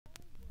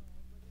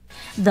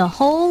The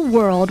whole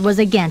world was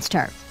against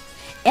her.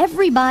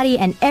 Everybody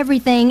and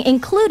everything,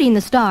 including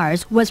the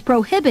stars, was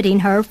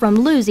prohibiting her from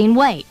losing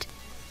weight.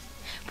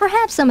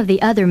 Perhaps some of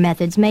the other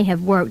methods may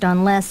have worked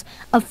on less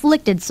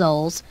afflicted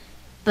souls,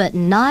 but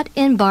not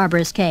in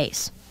Barbara's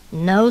case.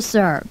 No,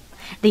 sir.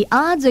 The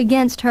odds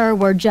against her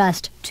were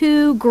just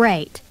too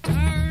great.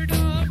 Tired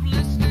of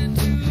listening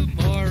to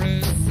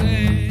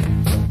Morrissey.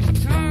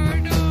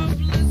 Tired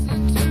of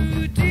listening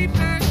to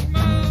Depeche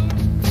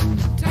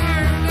Mode.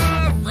 Tired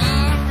of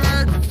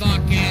Robert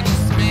fucking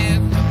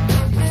Smith.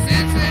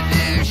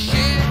 Sensitive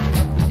shit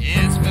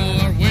is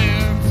for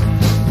wimps.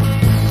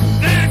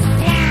 That's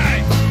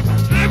why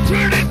I'm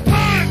turning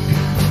punk.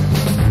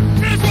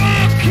 That's why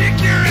I'll kick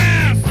your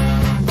ass.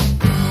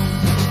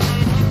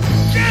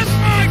 Just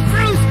like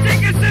Bruce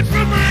Dickinson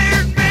from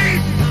Iron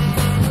Maiden.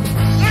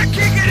 I'm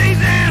kicking his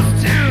ass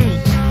too.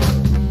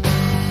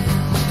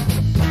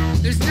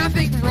 There's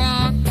nothing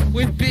wrong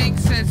with being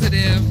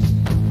sensitive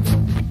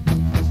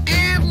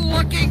and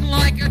looking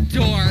like a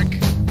dork.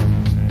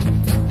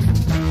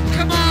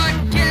 Come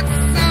on, get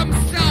some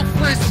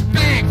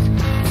self-respect.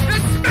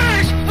 And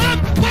smash a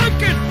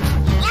pumpkin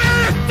on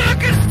a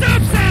fucking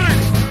stop sign.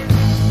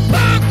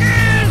 Punk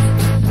is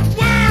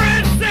where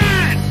it's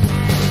at.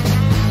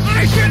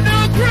 I should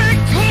know, Greg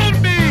told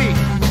me.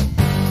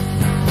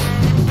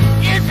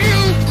 If you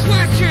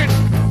question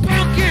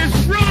punk is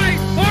right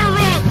or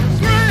wrong,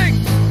 Greg,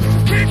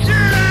 kick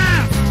your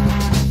ass.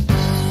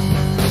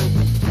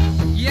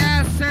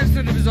 Yeah,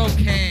 sensitive is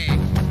okay.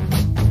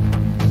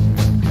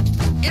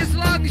 As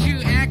long as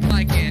you act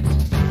like it.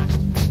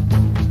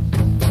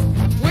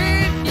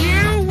 When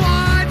you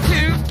want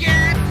to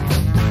get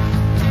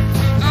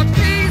a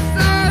piece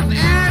of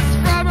ass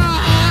from a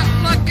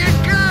hot-looking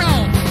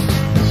girl,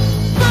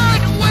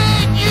 but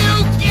when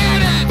you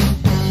get it,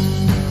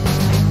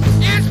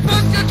 it's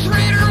supposed to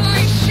treat her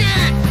like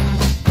shit.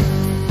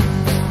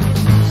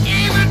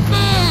 Even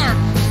more,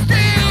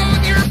 stay out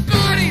with your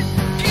buddies,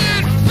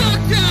 get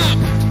fucked up,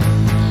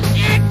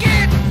 and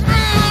get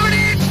thrown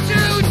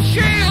into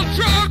jail.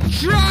 Drunk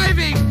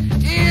driving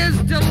is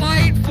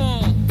delightful,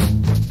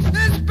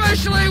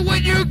 especially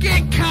when you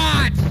get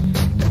caught.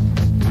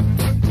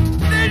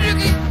 Then you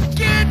can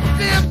get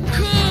them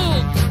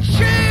cool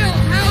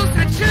jailhouse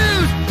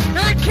tattoos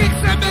and kick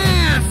some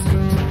ass.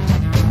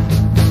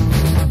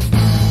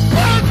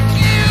 Punk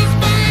is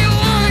my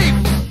life.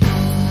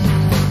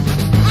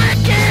 I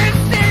can't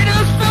stand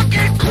those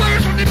fucking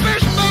queers from the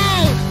Depeche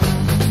Mode.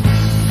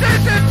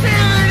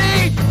 Sensitivity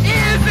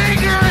is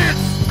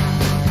ignorance.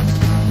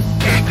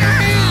 Kick the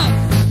hell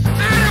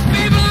out of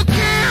people who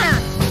care.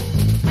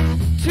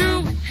 To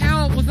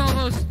hell with all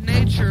those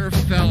nature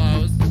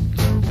fellows.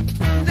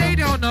 They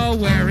don't know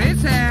where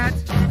it's at.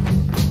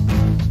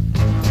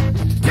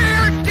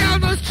 Tear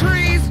down those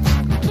trees.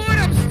 Put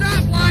up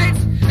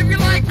stoplights. If you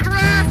like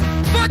grass,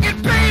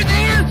 fucking paint the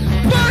ears.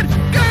 But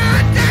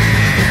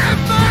goddamn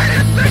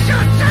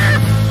artificial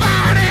turf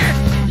on it,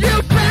 you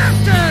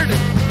bastard.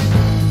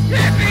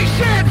 Hippie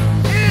shit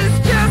is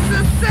just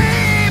the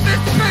same as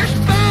Depeche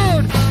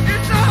Mode.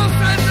 It's all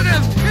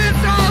sensitive.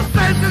 It's all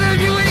sensitive,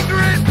 you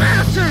ignorant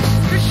bastard.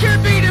 It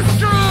should be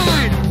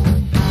destroyed.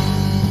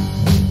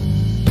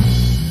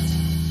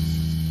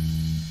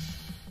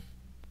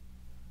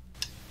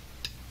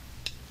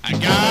 I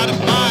got a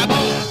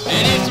Bible,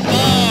 and it's a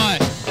boy.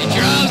 It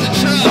drives a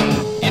truck.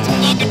 It's a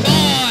fucking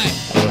boy.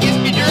 It gets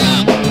me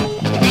drunk.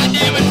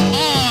 Goddamn, it's a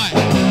boy.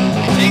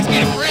 It takes me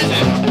to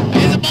prison.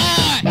 It's a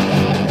boy.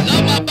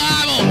 Love my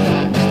Bible.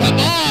 It's a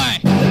boy.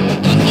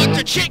 I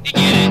fucked a chick to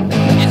get it.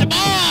 It's a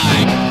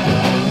boy.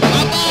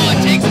 My boy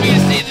takes me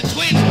to see the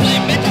Twins play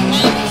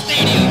Metropolitan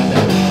Stadium.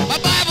 My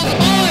Bible's a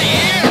boy,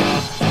 yeah.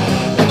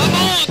 My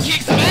boy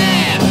kicks some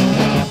ass.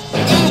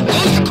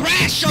 Goes to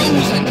crash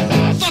shows and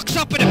fucks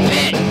up in a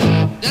pit.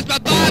 That's my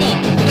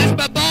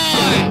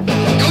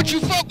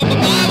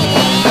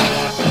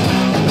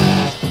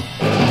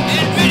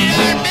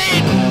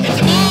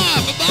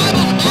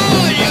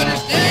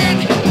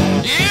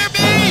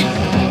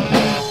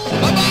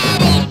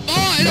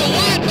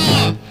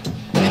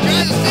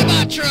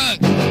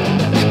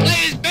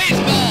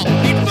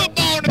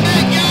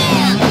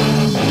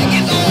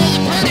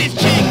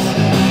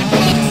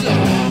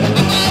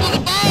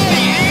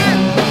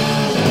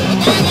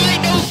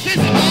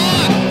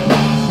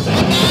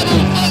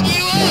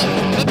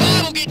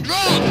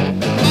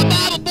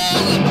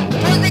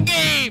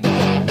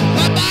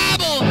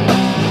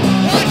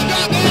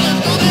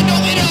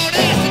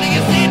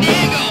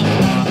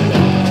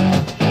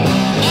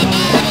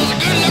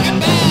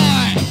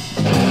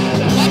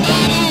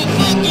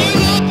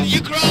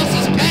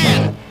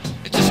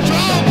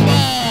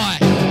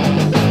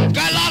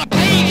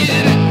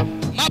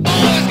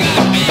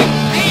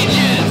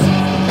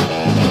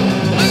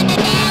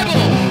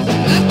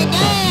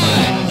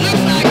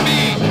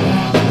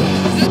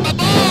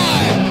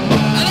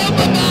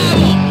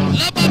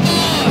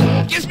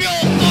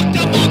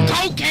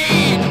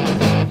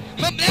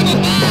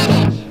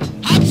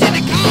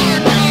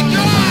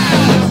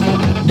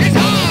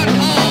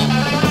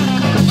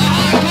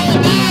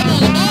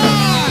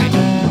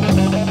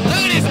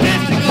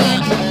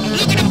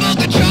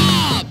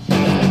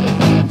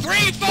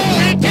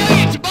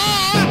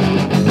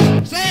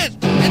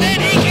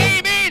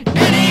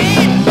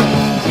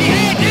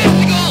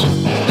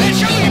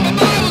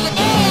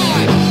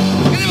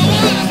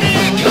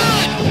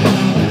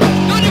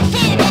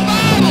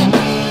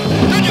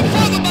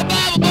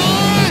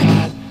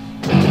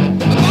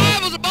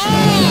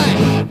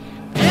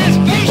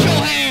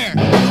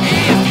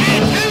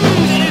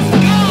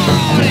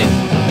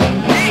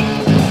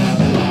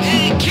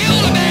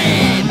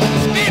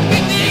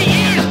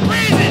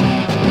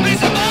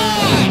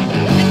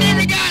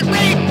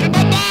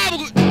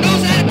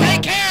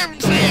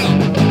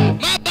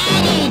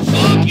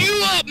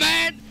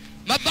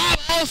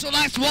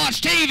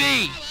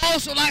TV.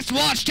 Also likes to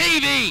watch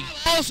TV.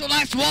 Also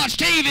likes to watch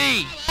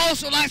TV.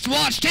 Also likes to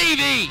watch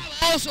TV.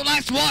 Also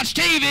likes to watch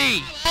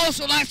TV.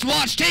 Also likes to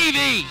watch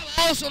TV.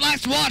 Also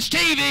likes to watch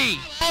TV.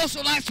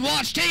 Also likes to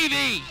watch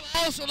TV.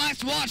 Also likes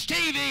to watch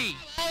TV.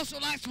 Also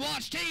likes to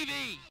watch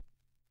TV.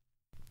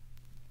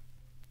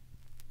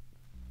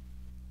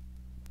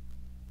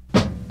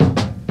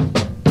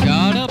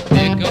 Got a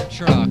pickup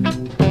truck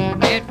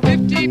and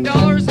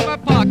 $15 in my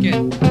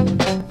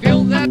pocket.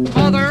 Fill that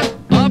mother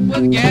up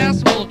with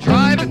gas. We'll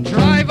drive and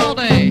drive all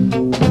day.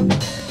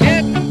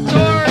 Heading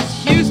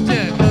towards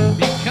Houston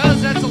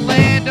because that's a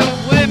land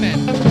of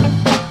women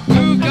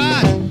who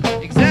got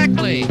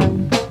exactly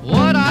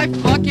what I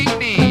fucking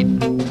need.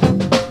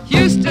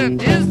 Houston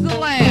is the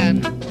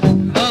land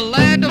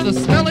of the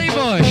smelly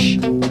bush.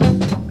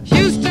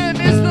 Houston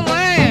is the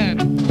land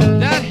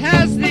that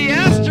has the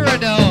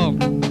Astrodome.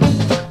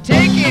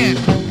 Taking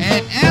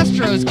an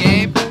Astros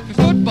game for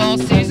football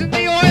season,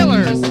 the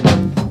Oilers.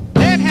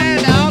 Then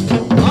head out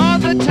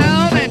on the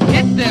town and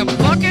hit them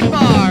fucking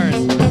bars.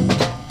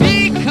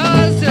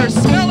 Because there's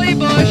smelly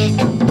bush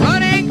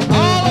running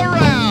all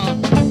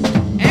around.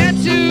 And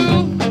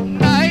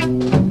tonight,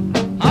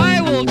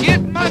 I will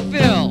get my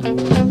fill.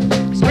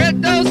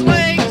 Spread those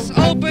legs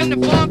open to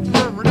funk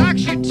for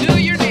knocks you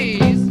to your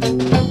knees.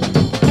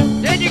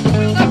 Then you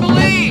will not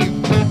believe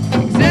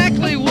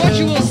exactly what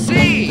you will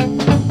see.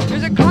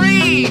 There's a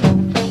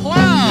green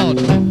cloud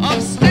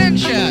of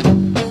stench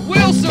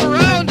will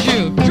surround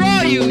you,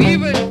 draw you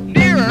even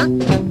nearer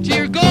to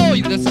your goal,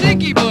 the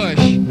stinky bush.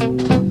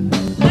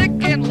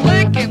 Lick and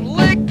lick and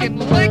lick and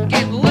lick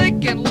and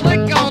lick and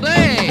lick all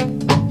day.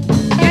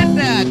 Get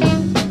that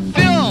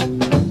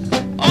film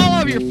all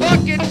over your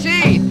fucking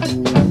teeth.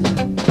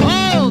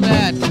 Oh,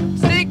 that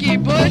stinky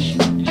bush,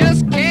 you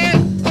just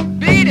can't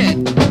beat it.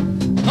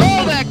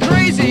 Oh, that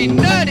crazy,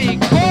 nutty,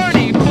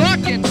 corny,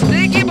 fucking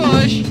stinky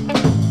bush.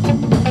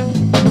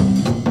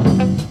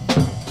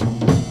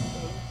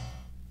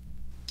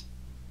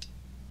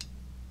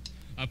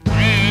 A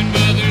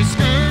grandmother's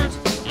skirt,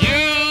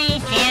 you'll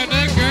find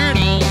a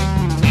girdle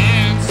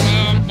and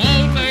some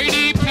old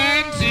lady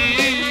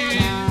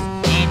panties.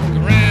 A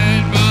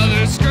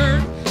grandmother's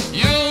skirt,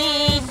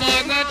 you'll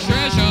find the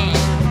treasure,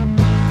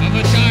 a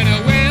vagina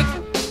with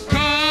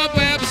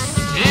cobwebs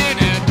in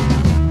it.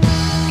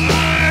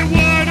 I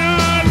wanna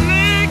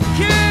lick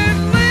and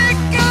lick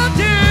all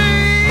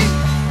day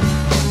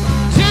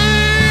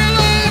till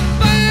I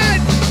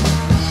find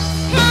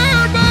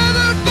her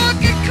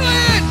motherfucking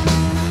clit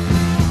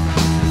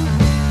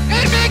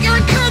and make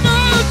her come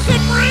out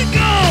some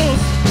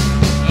wrinkles.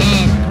 A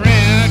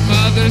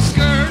grandmother's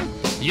skirt,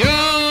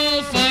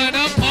 you'll find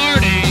a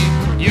party,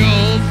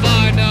 you'll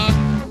find a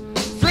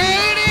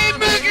Freddie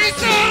Mercury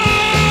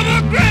song.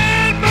 A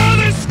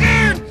grandmother's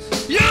skirt,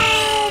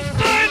 you'll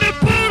find a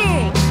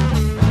poodle,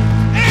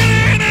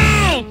 and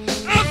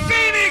a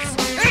Phoenix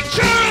and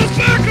Charles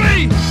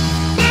Barkley.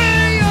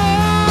 They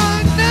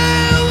all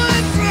know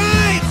what's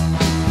right.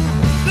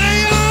 They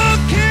all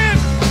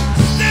can't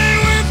stay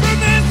away from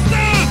that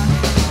stuff.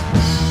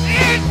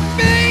 It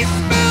may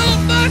smell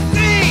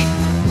musty,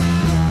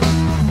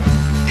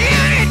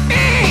 and it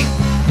may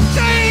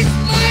taste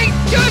like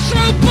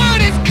Joshua, but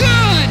it's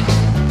good.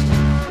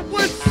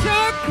 What's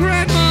up,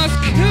 Grandma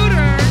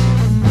Scooter?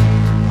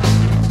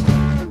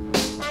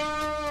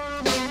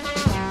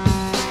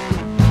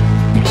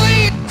 Play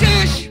a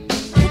dish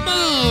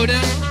commode.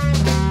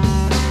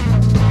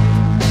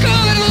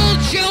 Call it old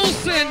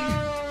Jolson.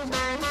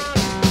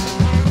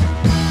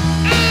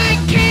 I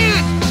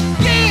can't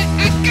get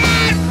a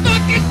god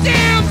fucking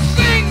damn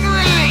thing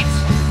right.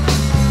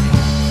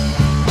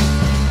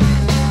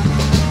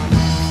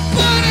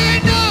 But I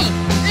know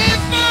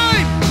if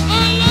I'm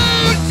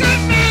alone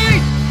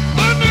tonight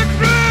on the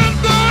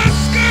grandma's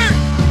skirt,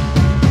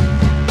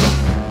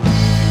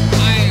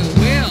 I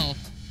will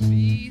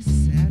be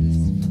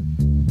satisfied.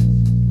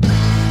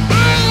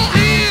 I'll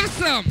have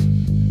some.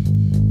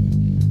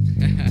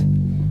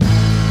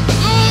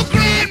 Oh,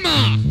 Grandma!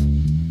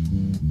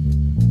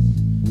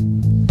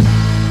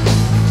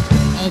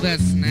 Oh, that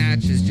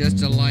snatch is just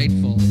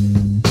delightful.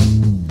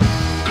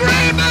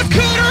 Grandma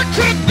Cooter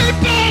took me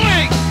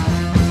bowling!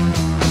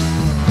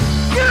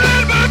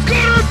 Grandma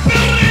Cooter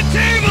built a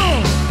table!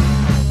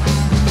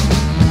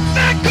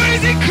 That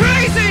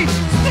crazy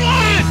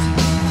slut!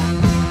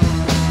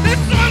 That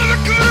son of a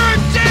Cooter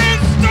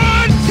danced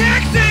on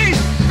taxis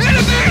in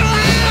a big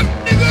lab,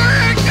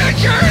 Newark, New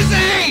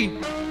Jersey!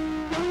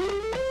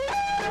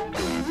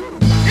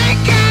 He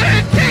got a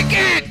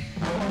ticket!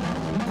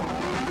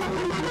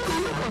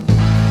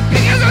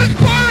 Because I was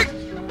parked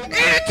in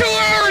a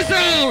 2-hour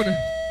zone!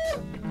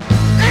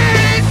 And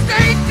I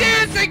stayed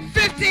dancing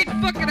 15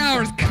 fucking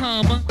hours,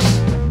 comma.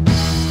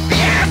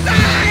 Yes, I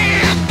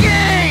am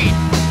gay!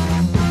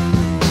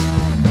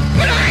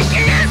 But I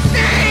can't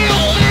stay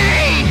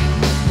away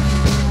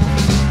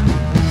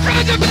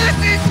from the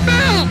messy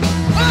smell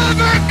of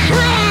her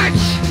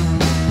crotch!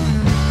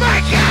 My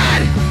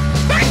God,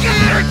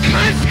 her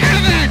cunt's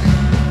heaven!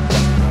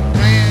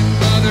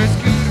 Grandmother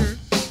Scooter.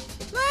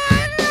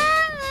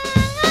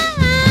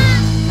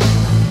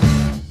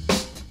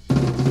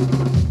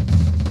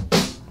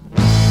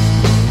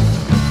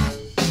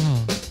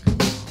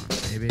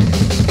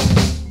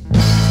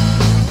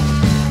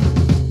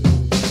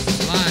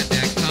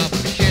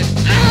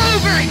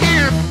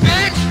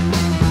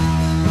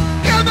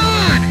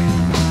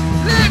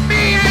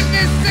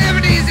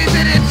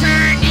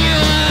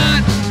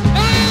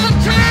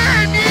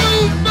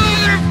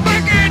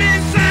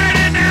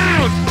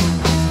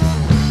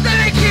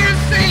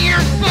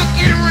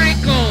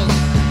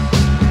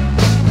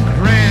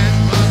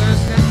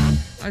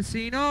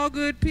 seen all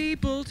good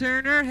people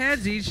turn their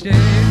heads each day.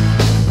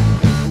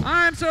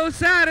 I'm so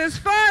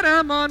satisfied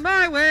I'm on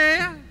my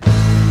way.